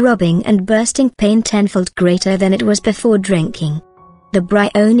into a throbbing and bursting pain tenfold greater than it was before drinking. The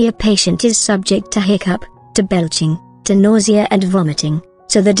BRYONIA patient is subject to hiccup, to belching, to nausea and vomiting,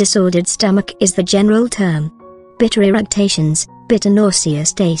 so the disordered stomach is the general term. Bitter eructations, bitter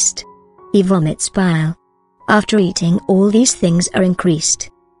nauseous taste. He vomits bile. After eating all these things are increased.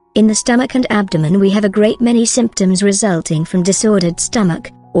 In the stomach and abdomen we have a great many symptoms resulting from disordered stomach,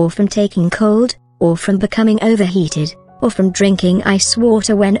 or from taking cold, or from becoming overheated, or from drinking ice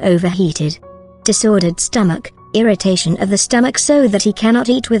water when overheated. Disordered stomach, irritation of the stomach so that he cannot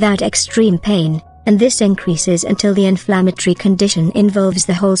eat without extreme pain, and this increases until the inflammatory condition involves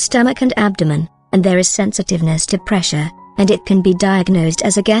the whole stomach and abdomen, and there is sensitiveness to pressure, and it can be diagnosed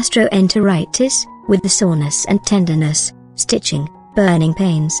as a gastroenteritis, with the soreness and tenderness, stitching, burning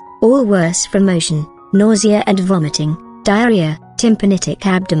pains, all worse from motion, nausea and vomiting, diarrhea, tympanitic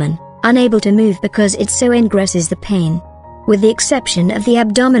abdomen, unable to move because it so engrosses the pain. With the exception of the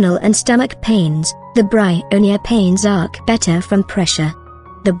abdominal and stomach pains, the BRYONIA pains arc better from pressure.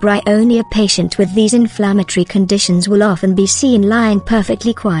 The BRYONIA patient with these inflammatory conditions will often be seen lying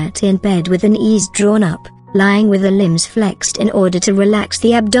perfectly quiet in bed with an ease drawn up, lying with the limbs flexed in order to relax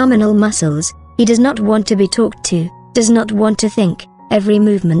the abdominal muscles. He does not want to be talked to, does not want to think, every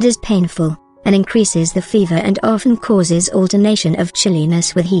movement is painful, and increases the fever and often causes alternation of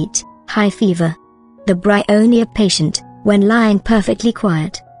chilliness with heat, high fever. The BRYONIA patient, when lying perfectly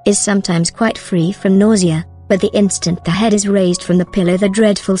quiet, is sometimes quite free from nausea, but the instant the head is raised from the pillow the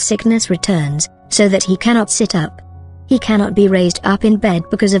dreadful sickness returns, so that he cannot sit up. He cannot be raised up in bed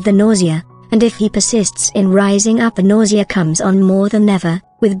because of the nausea, and if he persists in rising up the nausea comes on more than ever,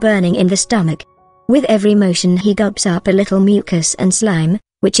 with burning in the stomach. With every motion he gulps up a little mucus and slime,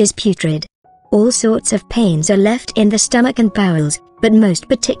 which is putrid. All sorts of pains are left in the stomach and bowels, but most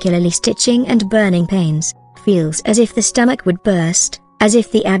particularly stitching and burning pains, feels as if the stomach would burst, as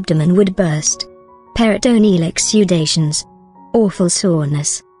if the abdomen would burst. Peritoneal exudations. Awful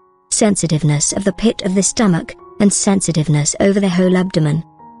soreness. Sensitiveness of the pit of the stomach, and sensitiveness over the whole abdomen.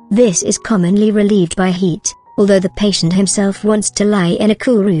 This is commonly relieved by heat, although the patient himself wants to lie in a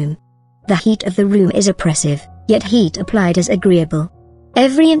cool room. The heat of the room is oppressive, yet heat applied is agreeable.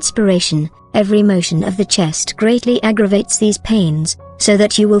 Every inspiration, every motion of the chest greatly aggravates these pains, so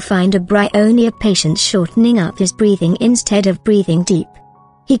that you will find a bryonia patient shortening up his breathing instead of breathing deep.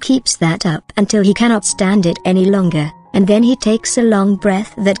 He keeps that up until he cannot stand it any longer, and then he takes a long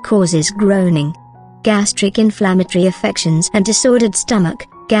breath that causes groaning. Gastric inflammatory affections and disordered stomach,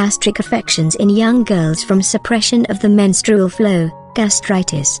 gastric affections in young girls from suppression of the menstrual flow,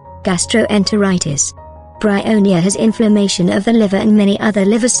 gastritis, gastroenteritis. Bryonia has inflammation of the liver and many other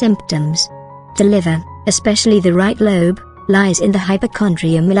liver symptoms. The liver, especially the right lobe, lies in the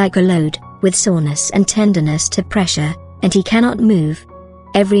hypochondrium like a load, with soreness and tenderness to pressure, and he cannot move.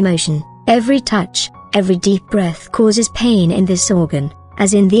 Every motion, every touch, every deep breath causes pain in this organ,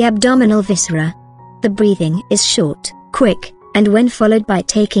 as in the abdominal viscera. The breathing is short, quick, and when followed by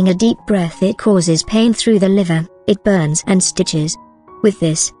taking a deep breath it causes pain through the liver, it burns and stitches. With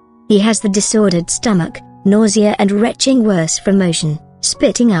this, he has the disordered stomach, nausea and retching worse from motion,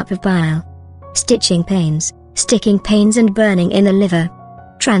 spitting up of bile. Stitching pains, sticking pains and burning in the liver.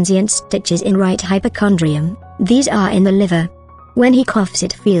 Transient stitches in right hypochondrium, these are in the liver. When he coughs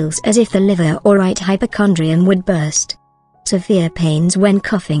it feels as if the liver or right hypochondrium would burst. Severe pains when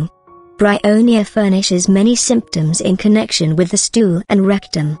coughing. Bryonia furnishes many symptoms in connection with the stool and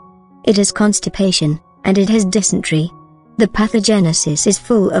rectum. It is constipation, and it has dysentery. The pathogenesis is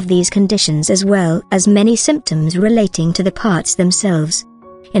full of these conditions as well as many symptoms relating to the parts themselves.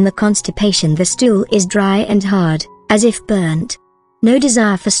 In the constipation the stool is dry and hard, as if burnt. No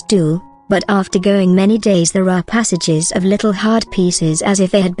desire for stool, but after going many days there are passages of little hard pieces as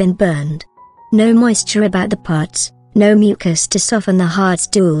if they had been burned. No moisture about the parts, no mucus to soften the hard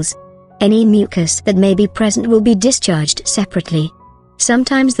stools. Any mucus that may be present will be discharged separately.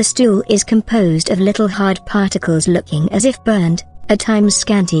 Sometimes the stool is composed of little hard particles looking as if burned, at times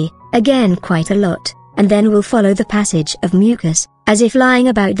scanty, again quite a lot, and then will follow the passage of mucus, as if lying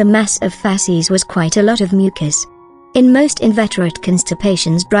about the mass of facies was quite a lot of mucus. In most inveterate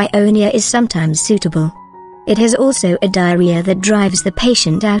constipations bryonia is sometimes suitable. It has also a diarrhea that drives the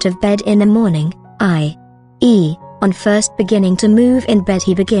patient out of bed in the morning, i.e., on first beginning to move in bed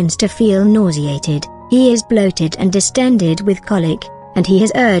he begins to feel nauseated, he is bloated and distended with colic, and he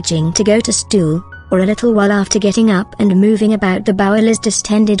is urging to go to stool, or a little while after getting up and moving about the bowel is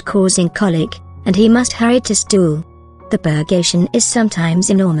distended causing colic, and he must hurry to stool. The purgation is sometimes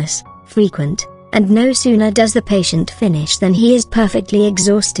enormous, frequent, and no sooner does the patient finish than he is perfectly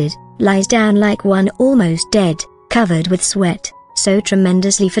exhausted, lies down like one almost dead, covered with sweat, so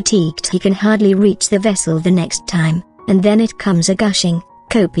tremendously fatigued he can hardly reach the vessel the next time, and then it comes a gushing,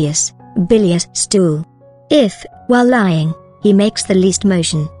 copious, bilious stool. If, while lying, he makes the least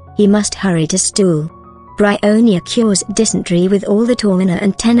motion, he must hurry to stool. Bryonia cures dysentery with all the tormina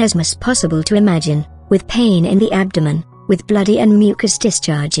and tenesmus possible to imagine, with pain in the abdomen, with bloody and mucus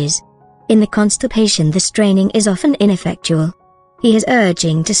discharges. In the constipation the straining is often ineffectual. He is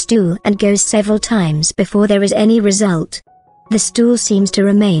urging to stool and goes several times before there is any result. The stool seems to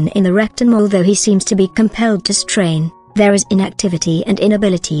remain in the rectum although he seems to be compelled to strain, there is inactivity and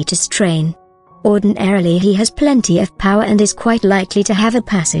inability to strain. Ordinarily he has plenty of power and is quite likely to have a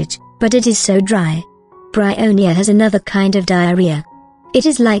passage, but it is so dry. Bryonia has another kind of diarrhea. It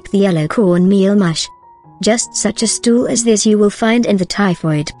is like the yellow cornmeal mush. Just such a stool as this you will find in the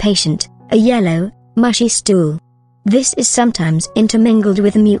typhoid patient, a yellow, mushy stool. This is sometimes intermingled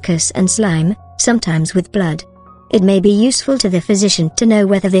with mucus and slime, sometimes with blood. It may be useful to the physician to know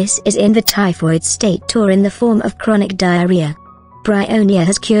whether this is in the typhoid state or in the form of chronic diarrhea. Bryonia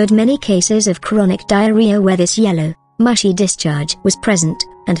has cured many cases of chronic diarrhea where this yellow, mushy discharge was present,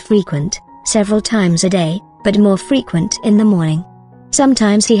 and frequent, several times a day, but more frequent in the morning.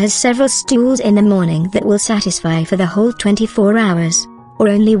 Sometimes he has several stools in the morning that will satisfy for the whole 24 hours, or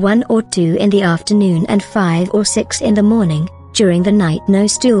only 1 or 2 in the afternoon and 5 or 6 in the morning, during the night no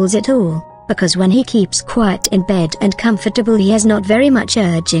stools at all. Because when he keeps quiet in bed and comfortable he has not very much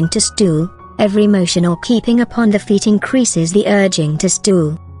urging to stool, every motion or keeping upon the feet increases the urging to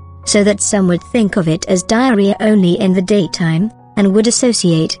stool. So that some would think of it as diarrhea only in the daytime, and would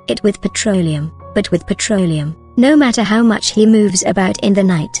associate it with petroleum, but with petroleum, no matter how much he moves about in the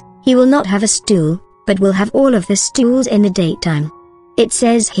night, he will not have a stool, but will have all of the stools in the daytime. It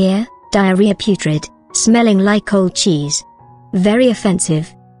says here, diarrhea putrid, smelling like old cheese. Very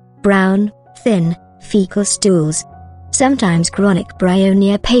offensive. Brown, thin, fecal stools. Sometimes chronic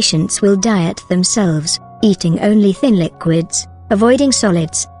bryonia patients will diet themselves, eating only thin liquids, avoiding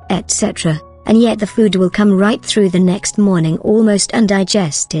solids, etc., and yet the food will come right through the next morning almost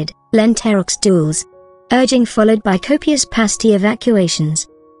undigested, enteric stools. Urging followed by copious pasty evacuations.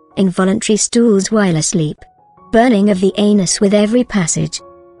 Involuntary stools while asleep. Burning of the anus with every passage.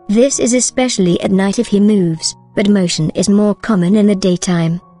 This is especially at night if he moves, but motion is more common in the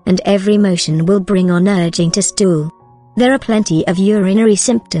daytime, and every motion will bring on urging to stool. There are plenty of urinary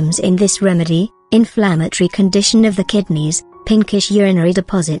symptoms in this remedy: inflammatory condition of the kidneys, pinkish urinary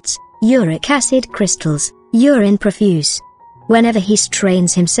deposits, uric acid crystals, urine profuse. Whenever he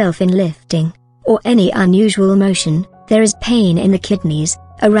strains himself in lifting, or any unusual motion, there is pain in the kidneys,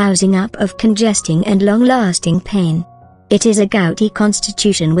 arousing up of congesting and long-lasting pain. It is a gouty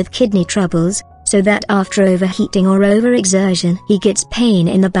constitution with kidney troubles, so that after overheating or overexertion he gets pain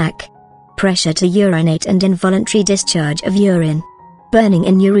in the back. Pressure to urinate and involuntary discharge of urine. Burning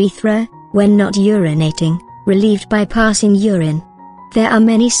in urethra, when not urinating, relieved by passing urine. There are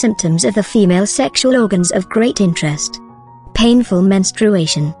many symptoms of the female sexual organs of great interest. Painful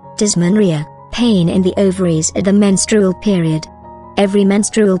menstruation, dysmenorrhea, pain in the ovaries at the menstrual period. Every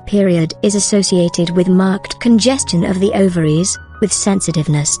menstrual period is associated with marked congestion of the ovaries, with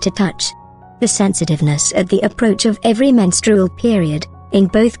sensitiveness to touch. The sensitiveness at the approach of every menstrual period, in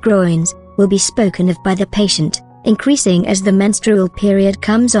both groins, will be spoken of by the patient, increasing as the menstrual period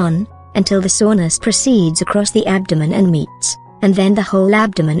comes on, until the soreness proceeds across the abdomen and meets, and then the whole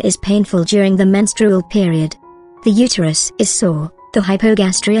abdomen is painful during the menstrual period. The uterus is sore, the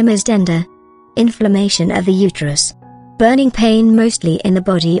hypogastrium is tender. Inflammation of the uterus. Burning pain mostly in the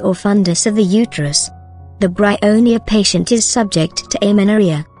body or fundus of the uterus. The BRYONIA patient is subject to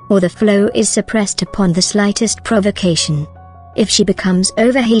amenorrhea, or the flow is suppressed upon the slightest provocation. If she becomes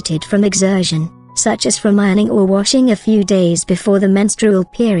overheated from exertion, such as from ironing or washing a few days before the menstrual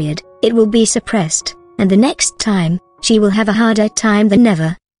period, it will be suppressed, and the next time, she will have a harder time than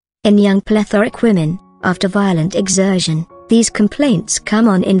ever. In young plethoric women, after violent exertion, these complaints come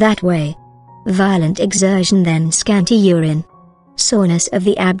on in that way. Violent exertion, then scanty urine. Soreness of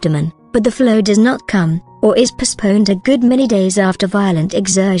the abdomen, but the flow does not come, or is postponed a good many days after violent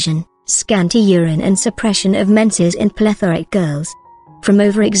exertion, scanty urine and suppression of menses in plethoric girls. From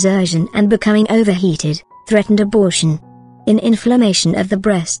overexertion and becoming overheated, threatened abortion. In inflammation of the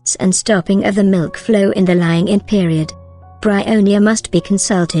breasts and stopping of the milk flow in the lying-in period. BRYONIA must be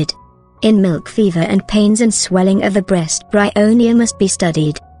consulted. In milk fever and pains and swelling of the breast, BRYONIA must be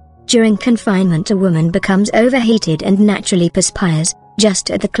studied. During confinement a woman becomes overheated and naturally perspires,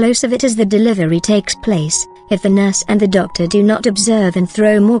 just at the close of it as the delivery takes place. If the nurse and the doctor do not observe and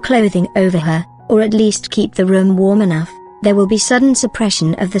throw more clothing over her, or at least keep the room warm enough, there will be sudden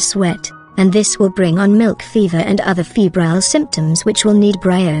suppression of the sweat, and this will bring on milk fever and other febrile symptoms which will need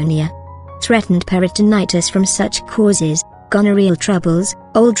BRYONIA. Threatened peritonitis from such causes, gonorrheal troubles,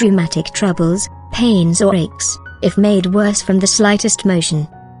 old rheumatic troubles, pains or aches, if made worse from the slightest motion.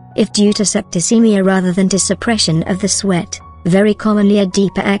 If due to septicemia rather than to suppression of the sweat, very commonly a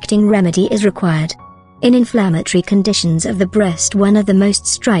deeper acting remedy is required. In inflammatory conditions of the breast, one of the most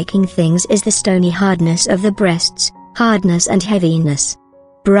striking things is the stony hardness of the breasts, hardness and heaviness.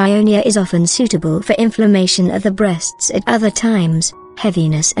 BRYONIA is often suitable for inflammation of the breasts at other times,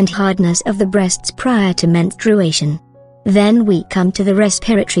 heaviness and hardness of the breasts prior to menstruation. Then we come to the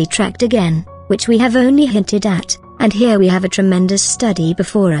respiratory tract again, which we have only hinted at, and here we have a tremendous study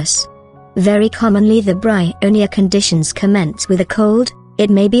before us. Very commonly the BRYONIA conditions commence with a cold, it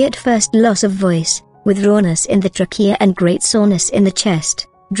may be at first loss of voice, with rawness in the trachea and great soreness in the chest,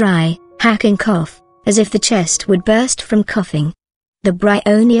 dry, hacking cough, as if the chest would burst from coughing. The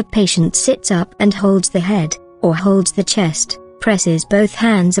BRYONIA patient sits up and holds the head, or holds the chest, presses both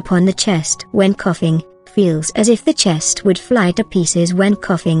hands upon the chest when coughing, feels as if the chest would fly to pieces when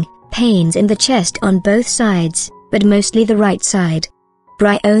coughing, pains in the chest on both sides, but mostly the right side.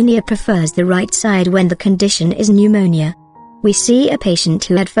 BRYONIA prefers the right side when the condition is pneumonia. We see a patient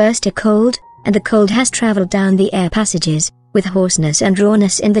who had first a cold, and the cold has traveled down the air passages, with hoarseness and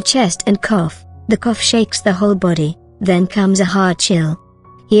rawness in the chest and cough. The cough shakes the whole body, then comes a hard chill.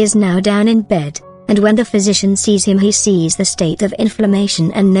 He is now down in bed, and when the physician sees him he sees the state of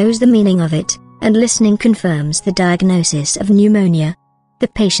inflammation and knows the meaning of it, and listening confirms the diagnosis of pneumonia. The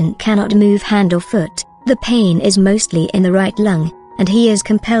patient cannot move hand or foot, the pain is mostly in the right lung, and he is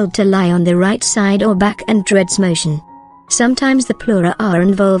compelled to lie on the right side or back and dreads motion. Sometimes the pleura are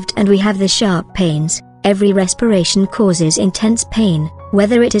involved and we have the sharp pains. Every respiration causes intense pain,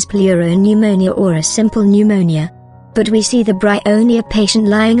 whether it is pleuropneumonia or a simple pneumonia. But we see the BRYONIA patient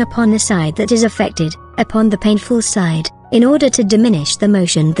lying upon the side that is affected, upon the painful side, in order to diminish the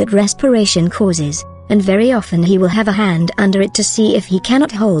motion that respiration causes, and very often he will have a hand under it to see if he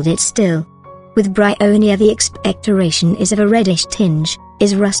cannot hold it still. With bryonia the expectoration is of a reddish tinge,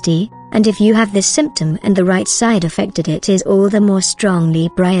 is rusty, and if you have this symptom and the right side affected it is all the more strongly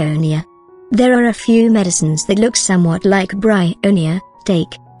bryonia. There are a few medicines that look somewhat like bryonia.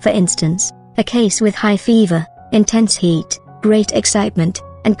 Take, for instance, a case with high fever, intense heat, great excitement,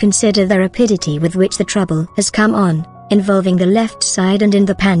 and consider the rapidity with which the trouble has come on, involving the left side, and in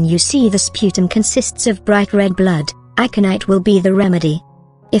the pan you see the sputum consists of bright red blood. Aconite will be the remedy.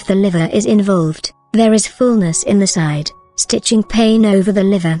 If the liver is involved, there is fullness in the side, stitching pain over the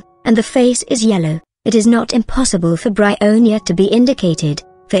liver, and the face is yellow. It is not impossible for bryonia to be indicated,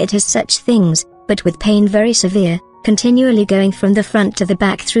 for it has such things, but with pain very severe, continually going from the front to the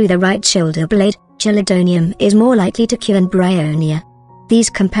back through the right shoulder blade, chelidonium is more likely to cure bryonia. These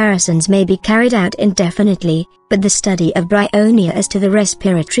comparisons may be carried out indefinitely, but the study of bryonia as to the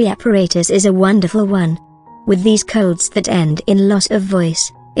respiratory apparatus is a wonderful one. With these colds that end in loss of voice,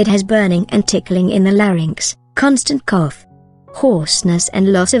 it has burning and tickling in the larynx, constant cough, hoarseness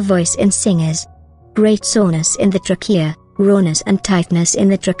and loss of voice in singers, great soreness in the trachea, rawness and tightness in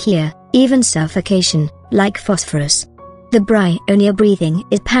the trachea, even suffocation, like phosphorus. The bryonia breathing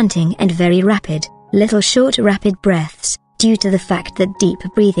is panting and very rapid, little short rapid breaths, due to the fact that deep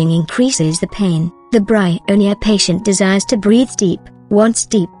breathing increases the pain. The bryonia patient desires to breathe deep, wants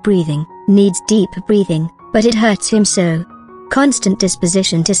deep breathing, needs deep breathing, but it hurts him so. Constant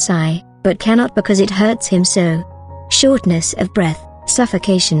disposition to sigh, but cannot because it hurts him so. Shortness of breath,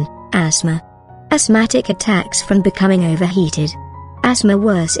 suffocation, asthma. Asthmatic attacks from becoming overheated. Asthma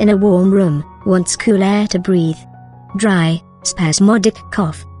worse in a warm room, wants cool air to breathe. Dry, spasmodic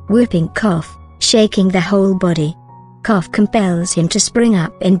cough, whooping cough, shaking the whole body. Cough compels him to spring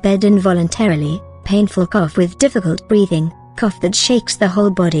up in bed involuntarily, painful cough with difficult breathing, cough that shakes the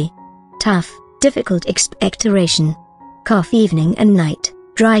whole body. Tough, difficult expectoration. Cough evening and night,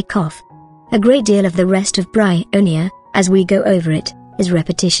 dry cough. A great deal of the rest of bryonia, as we go over it, is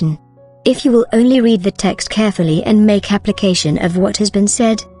repetition. If you will only read the text carefully and make application of what has been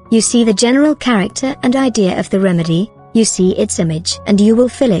said, you see the general character and idea of the remedy, you see its image, and you will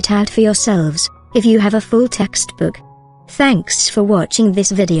fill it out for yourselves, if you have a full textbook. Thanks for watching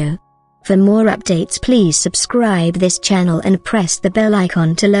this video. For more updates please subscribe this channel and press the bell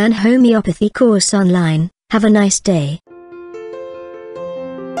icon to learn homeopathy course online. Have a nice day.